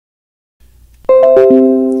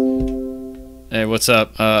Hey, what's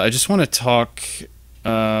up? I just want to talk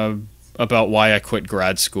uh, about why I quit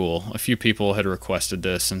grad school. A few people had requested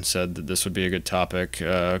this and said that this would be a good topic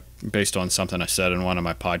based on something I said in one of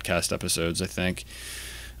my podcast episodes, I think.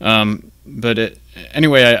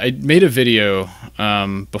 Anyway, I made a video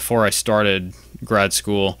before I started grad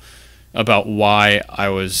school about why I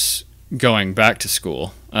was going back to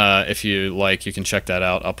school. If you like, you can check that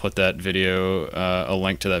out. I'll put that video, a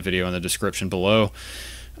link to that video in the description below.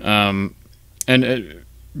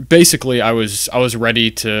 Basically, I was ready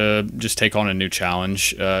to just take on a new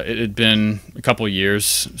challenge. It had been a couple of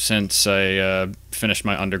years since I finished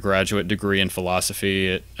my undergraduate degree in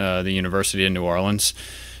philosophy at the University of New Orleans,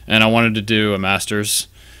 and I wanted to do a master's.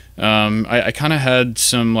 I kind of had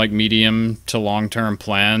some like medium to long-term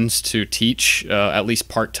plans to teach, at least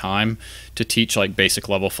part-time, to teach like basic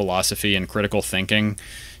level philosophy and critical thinking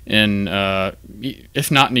in if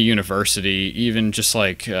not in a university, even just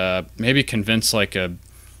like maybe convince like a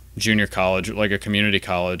junior college, like a community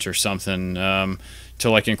college or something, to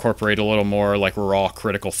like incorporate a little more like raw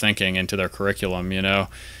critical thinking into their curriculum,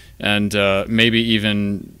 and maybe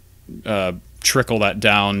even trickle that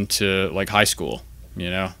down to like high school,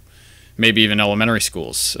 maybe even elementary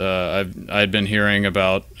schools. I'd been hearing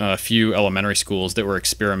about a few elementary schools that were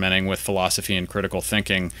experimenting with philosophy and critical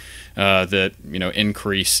thinking that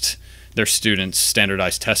increased their students'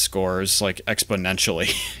 standardized test scores like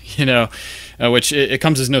exponentially, which it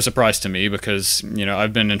comes as no surprise to me because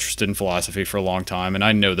I've been interested in philosophy for a long time and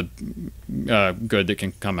I know the good that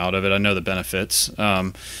can come out of it. I know the benefits.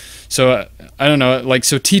 So I don't know, like,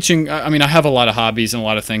 so teaching, I mean, I have a lot of hobbies and a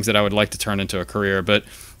lot of things that I would like to turn into a career, but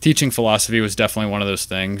teaching philosophy was definitely one of those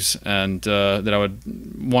things, and that I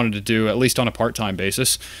wanted to do at least on a part-time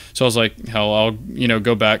basis. So I was like, hell, I'll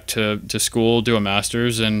go back to school, do a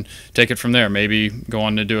master's, and take it from there. Maybe go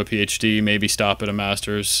on to do a PhD, maybe stop at a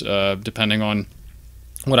master's, depending on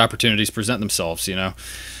what opportunities present themselves.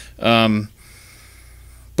 But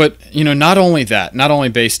not only that, not only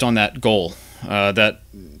based on that goal, that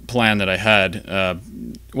plan that I had,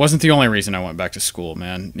 wasn't the only reason I went back to school,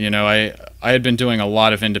 man. I had been doing a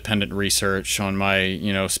lot of independent research on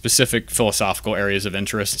my, specific philosophical areas of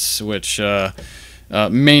interests, which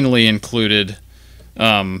mainly included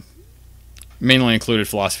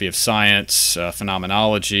philosophy of science,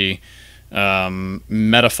 phenomenology,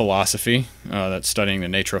 metaphilosophy, that's studying the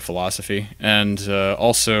nature of philosophy, and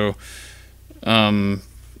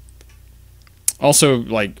also,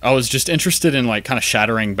 like, I was just interested in like kind of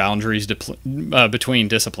shattering boundaries between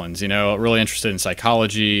disciplines. Really interested in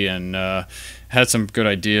psychology, and had some good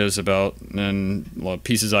ideas about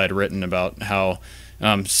pieces I had written about how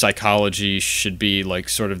psychology should be like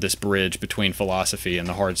sort of this bridge between philosophy and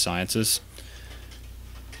the hard sciences.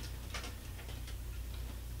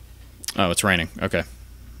 Oh, it's raining. Okay,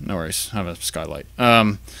 no worries. I have a skylight.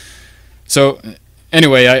 So.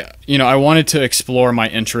 Anyway, I wanted to explore my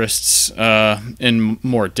interests in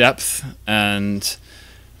more depth, and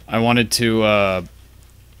I wanted to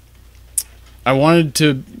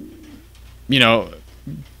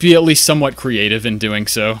be at least somewhat creative in doing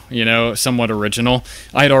so. Somewhat original.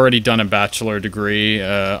 I had already done a bachelor degree.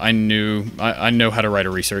 I know how to write a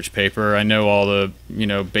research paper. I know all the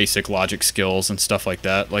basic logic skills and stuff like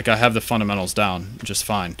that. Like, I have the fundamentals down just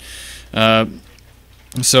fine.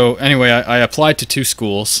 So anyway, I applied to two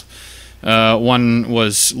schools. One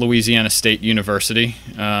was Louisiana State University,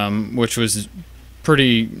 which was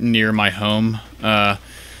pretty near my home,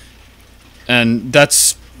 and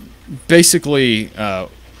that's basically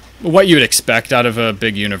what you would expect out of a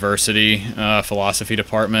big university philosophy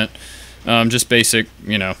department. Just basic,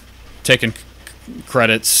 taking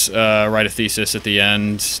credits, write a thesis at the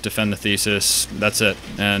end, defend the thesis. That's it,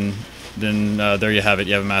 and then there you have it.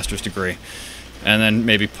 You have a master's degree. And then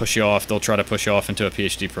maybe they'll try to push you off into a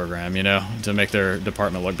PhD program, to make their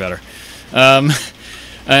department look better. And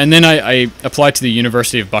then I applied to the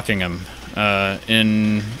University of Buckingham.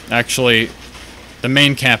 Actually, the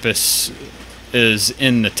main campus is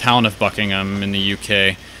in the town of Buckingham in the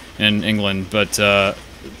UK, in England, but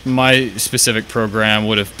my specific program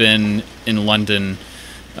would have been in London.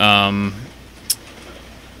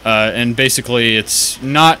 And basically, it's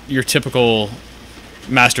not your typical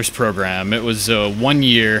master's program. It was a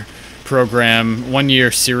one-year program, one-year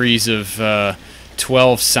series of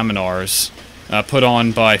 12 seminars put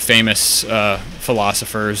on by famous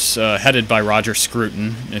philosophers, headed by Roger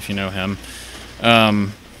Scruton, if you know him.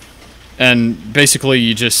 And basically,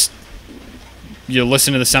 you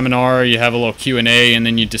listen to the seminar, you have a little Q&A, and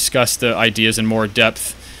then you discuss the ideas in more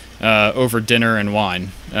depth over dinner and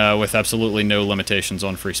wine, with absolutely no limitations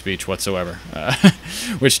on free speech whatsoever,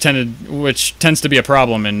 which tends to be a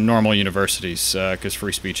problem in normal universities, because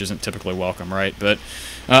free speech isn't typically welcome, right? But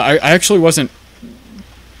I actually wasn't.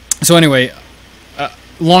 So anyway,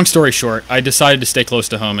 long story short, I decided to stay close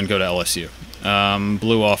to home and go to LSU.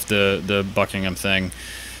 Blew off the Buckingham thing,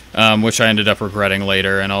 which I ended up regretting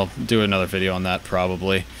later, and I'll do another video on that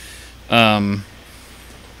probably.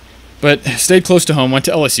 But stayed close to home, went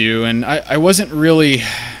to LSU, and I wasn't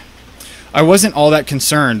all that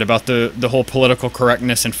concerned about the whole political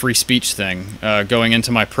correctness and free speech thing going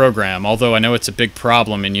into my program, although I know it's a big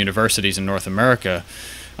problem in universities in North America.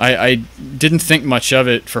 I didn't think much of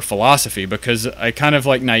it for philosophy because I kind of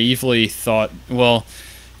like naively thought, well,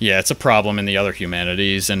 yeah, it's a problem in the other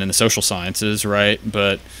humanities and in the social sciences, right?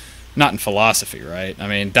 But not in philosophy, right? I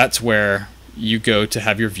mean, that's where you go to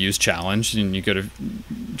have your views challenged, and you go to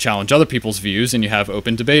challenge other people's views, and you have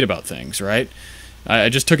open debate about things, right? I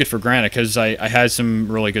just took it for granted because I had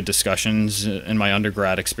some really good discussions in my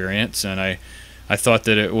undergrad experience, and I thought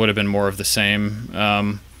that it would have been more of the same,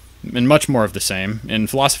 and much more of the same in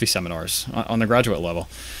philosophy seminars on the graduate level.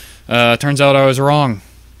 Turns out I was wrong.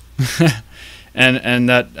 And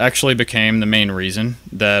that actually became the main reason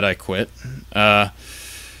that I quit.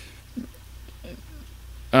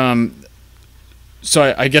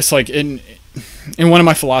 So I guess like in one of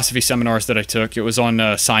my philosophy seminars that I took, it was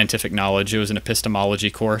on scientific knowledge. It was an epistemology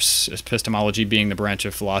course, epistemology being the branch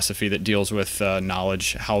of philosophy that deals with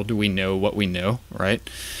knowledge. How do we know what we know, right?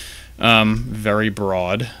 Very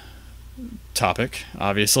broad topic,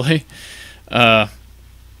 obviously. And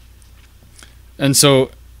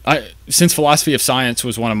so since philosophy of science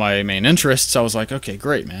was one of my main interests, I was like, okay,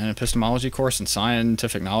 great, man, epistemology course and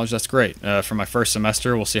scientific knowledge, that's great. For my first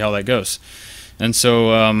semester, we'll see how that goes. And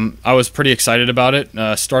so I was pretty excited about it,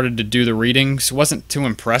 started to do the readings. Wasn't too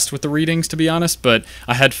impressed with the readings, to be honest, but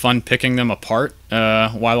I had fun picking them apart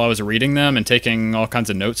while I was reading them and taking all kinds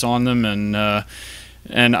of notes on them.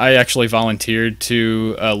 And I actually volunteered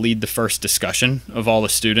to lead the first discussion of all the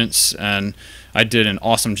students, and I did an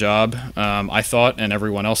awesome job, I thought, and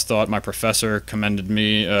everyone else thought. My professor complimented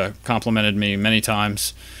me many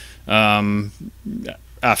times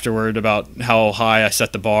afterward about how high I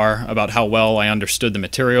set the bar, about how well I understood the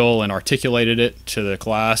material and articulated it to the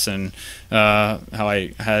class, and how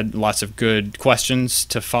I had lots of good questions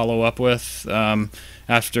to follow up with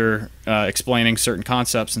after explaining certain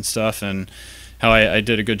concepts and stuff, and how I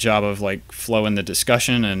did a good job of like flowing the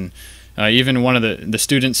discussion. And even one of the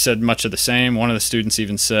students said much of the same. One of the students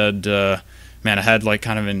even said, man, I had like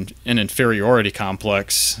kind of an inferiority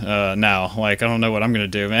complex now. Like, I don't know what I'm going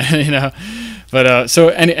to do, man, you know. But so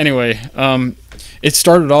anyway, it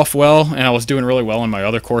started off well, and I was doing really well in my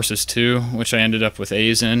other courses too, which I ended up with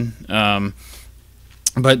A's in.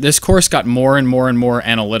 But this course got more and more and more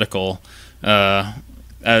analytical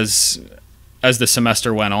as the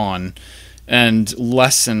semester went on, and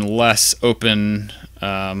less open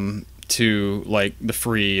to like the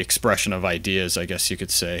free expression of ideas, I guess you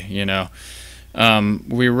could say, you know.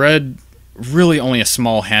 We read really only a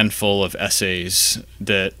small handful of essays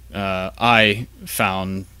that I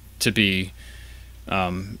found to be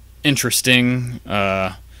interesting,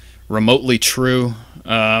 remotely true,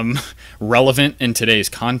 relevant in today's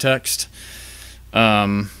context.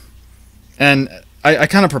 And I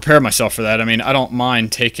kind of prepare myself for that. I mean, I don't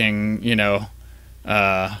mind taking,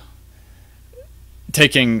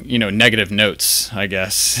 negative notes, I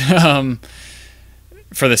guess,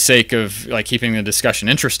 for the sake of like keeping the discussion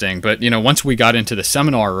interesting. But once we got into the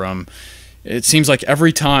seminar room, it seems like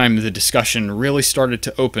every time the discussion really started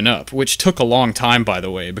to open up, which took a long time, by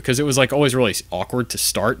the way, because it was like always really awkward to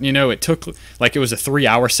start. It took like, it was a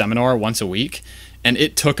 3-hour seminar once a week, and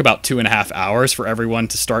it took about 2.5 hours for everyone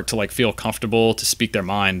to start to like feel comfortable to speak their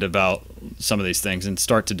mind about some of these things and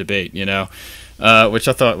start to debate, which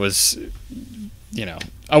I thought was,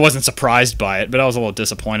 I wasn't surprised by it, but I was a little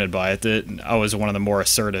disappointed by it that I was one of the more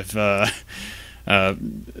assertive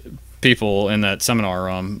people in that seminar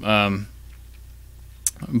room.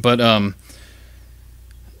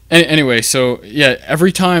 Anyway, so yeah,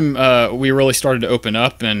 every time we really started to open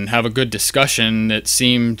up and have a good discussion, it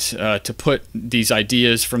seemed to put these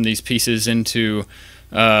ideas from these pieces into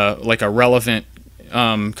like a relevant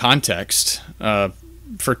context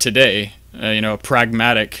for today, a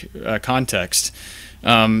pragmatic context.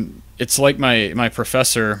 It's like my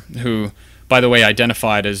professor, who, by the way,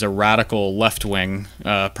 identified as a radical left-wing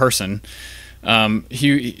person,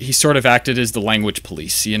 he sort of acted as the language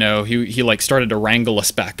police. He like started to wrangle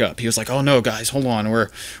us back up. He was like, "Oh no, guys, hold on, we're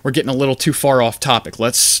getting a little too far off topic.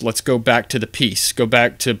 Let's go back to the piece. Go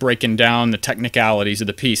back to breaking down the technicalities of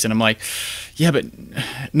the piece." And I'm like, "Yeah, but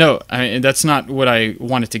no, that's not what I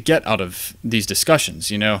wanted to get out of these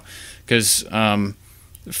discussions. Because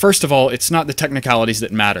first of all, it's not the technicalities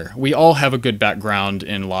that matter. We all have a good background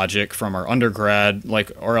in logic from our undergrad,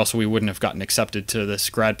 or else we wouldn't have gotten accepted to this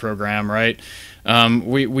grad program, right?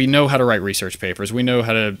 We know how to write research papers. We know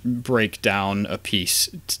how to break down a piece,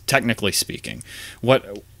 technically speaking.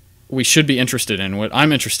 What we should be interested in, what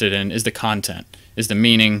I'm interested in, is the content, is the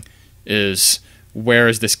meaning, is where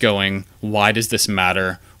is this going? Why does this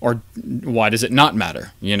matter? Or why does it not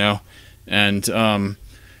matter? And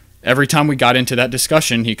every time we got into that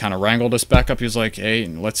discussion, he kind of wrangled us back up. He was like, "Hey,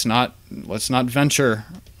 let's not venture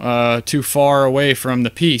too far away from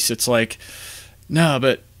the piece." It's like, no,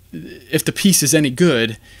 but if the piece is any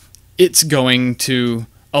good, it's going to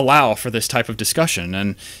allow for this type of discussion.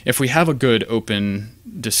 And if we have a good open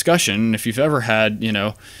discussion, if you've ever had,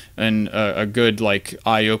 a good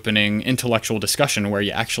eye-opening intellectual discussion where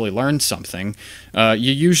you actually learned something,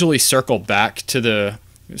 you usually circle back to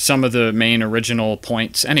some of the main original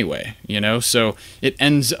points anyway, so it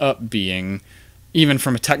ends up being, even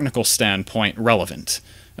from a technical standpoint, relevant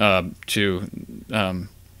to the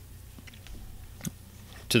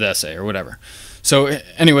essay or whatever. So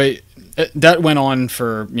anyway, that went on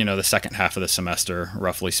for the second half of the semester,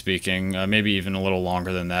 roughly speaking, maybe even a little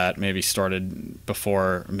longer than that, maybe started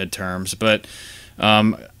before midterms. But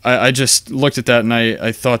I just looked at that and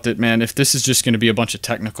I thought that, man, if this is just going to be a bunch of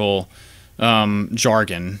technical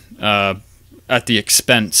jargon at the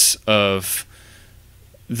expense of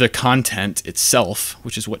the content itself,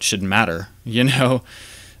 which is what should matter,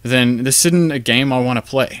 then this isn't a game I want to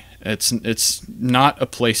play. It's not a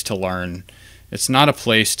place to learn. It's not a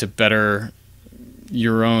place to better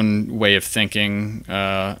your own way of thinking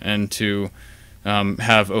and to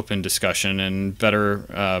have open discussion and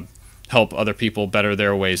better help other people better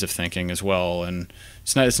their ways of thinking as well. And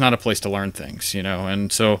it's not a place to learn things,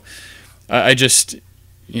 And so I just,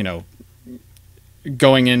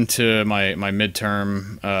 going into my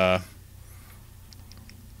midterm,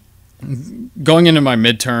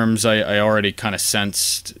 I already kind of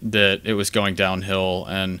sensed that it was going downhill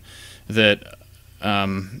and that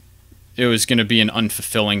it was going to be an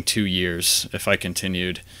unfulfilling 2 years if I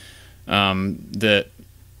continued.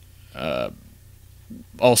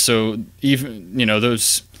 Also, even,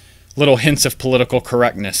 those little hints of political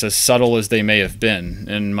correctness, as subtle as they may have been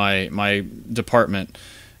in my department,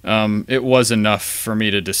 it was enough for me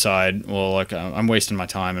to decide, well, I'm wasting my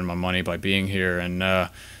time and my money by being here, and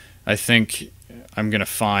I think I'm going to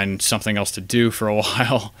find something else to do for a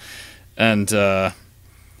while, and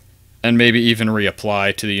maybe even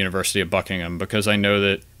reapply to the University of Buckingham, because I know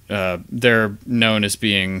that they're known as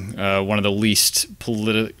being one of the least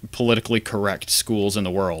politically correct schools in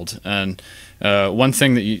the world. And one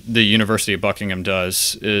thing that the University of Buckingham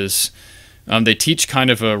does is they teach kind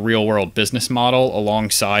of a real-world business model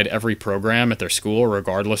alongside every program at their school,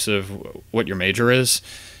 regardless of what your major is.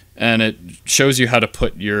 And it shows you how to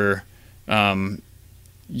put your areas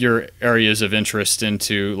of interest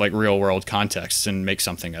into real-world contexts and make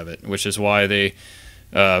something of it, which is why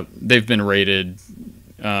they've been rated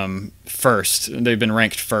first. They've been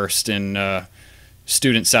ranked first in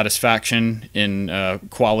student satisfaction, in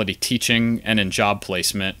quality teaching, and in job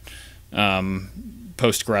placement,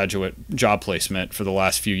 postgraduate job placement for the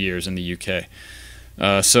last few years in the UK.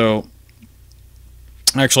 So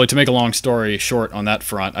actually, to make a long story short on that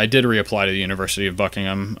front, I did reapply to the University of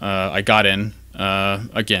Buckingham. I got in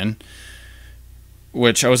again,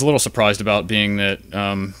 which I was a little surprised about, being that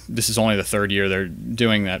this is only the third year they're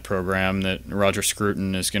doing that program, that Roger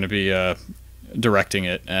Scruton is going to be directing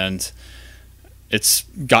it, and it's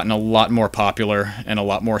gotten a lot more popular and a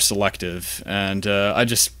lot more selective, and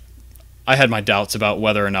I had my doubts about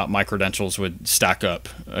whether or not my credentials would stack up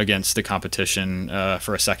against the competition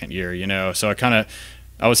for a second year, so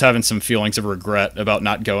I was having some feelings of regret about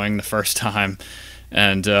not going the first time,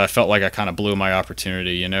 and I felt like I kind of blew my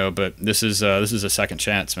opportunity, but this is a second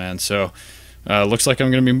chance, man. So looks like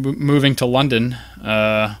I'm going to be moving to London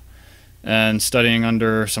and studying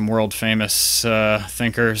under some world famous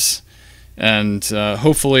thinkers, and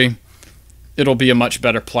hopefully it'll be a much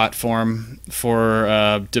better platform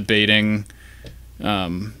for debating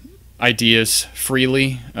ideas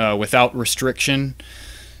freely without restriction,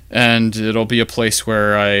 and it'll be a place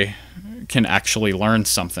where I can actually learn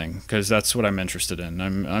something, because that's what I'm interested in.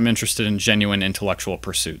 I'm interested in genuine intellectual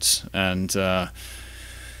pursuits, and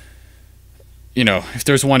if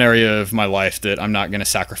there's one area of my life that I'm not going to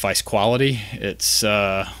sacrifice quality, it's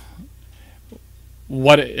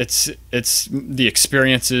it's the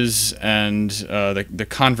experiences and the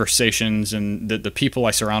conversations and the people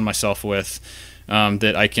I surround myself with,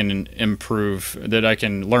 that I can improve, that I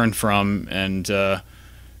can learn from, and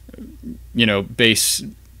base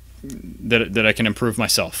that I can improve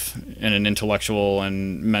myself in an intellectual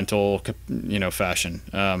and mental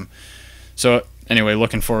fashion. So anyway,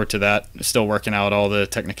 looking forward to that. Still working out all the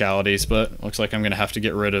technicalities, but looks like I'm going to have to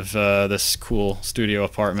get rid of this cool studio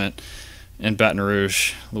apartment in Baton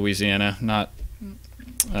Rouge, Louisiana. Not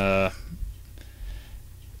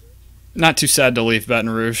too sad to leave Baton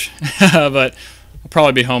Rouge, but I'll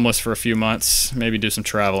probably be homeless for a few months, maybe do some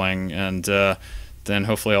traveling, and then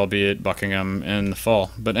hopefully I'll be at Buckingham in the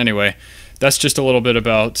fall. But anyway, that's just a little bit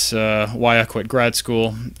about why I quit grad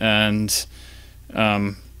school and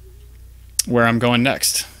where I'm going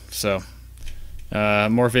next. So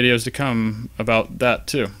more videos to come about that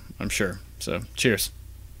too, I'm sure. So cheers.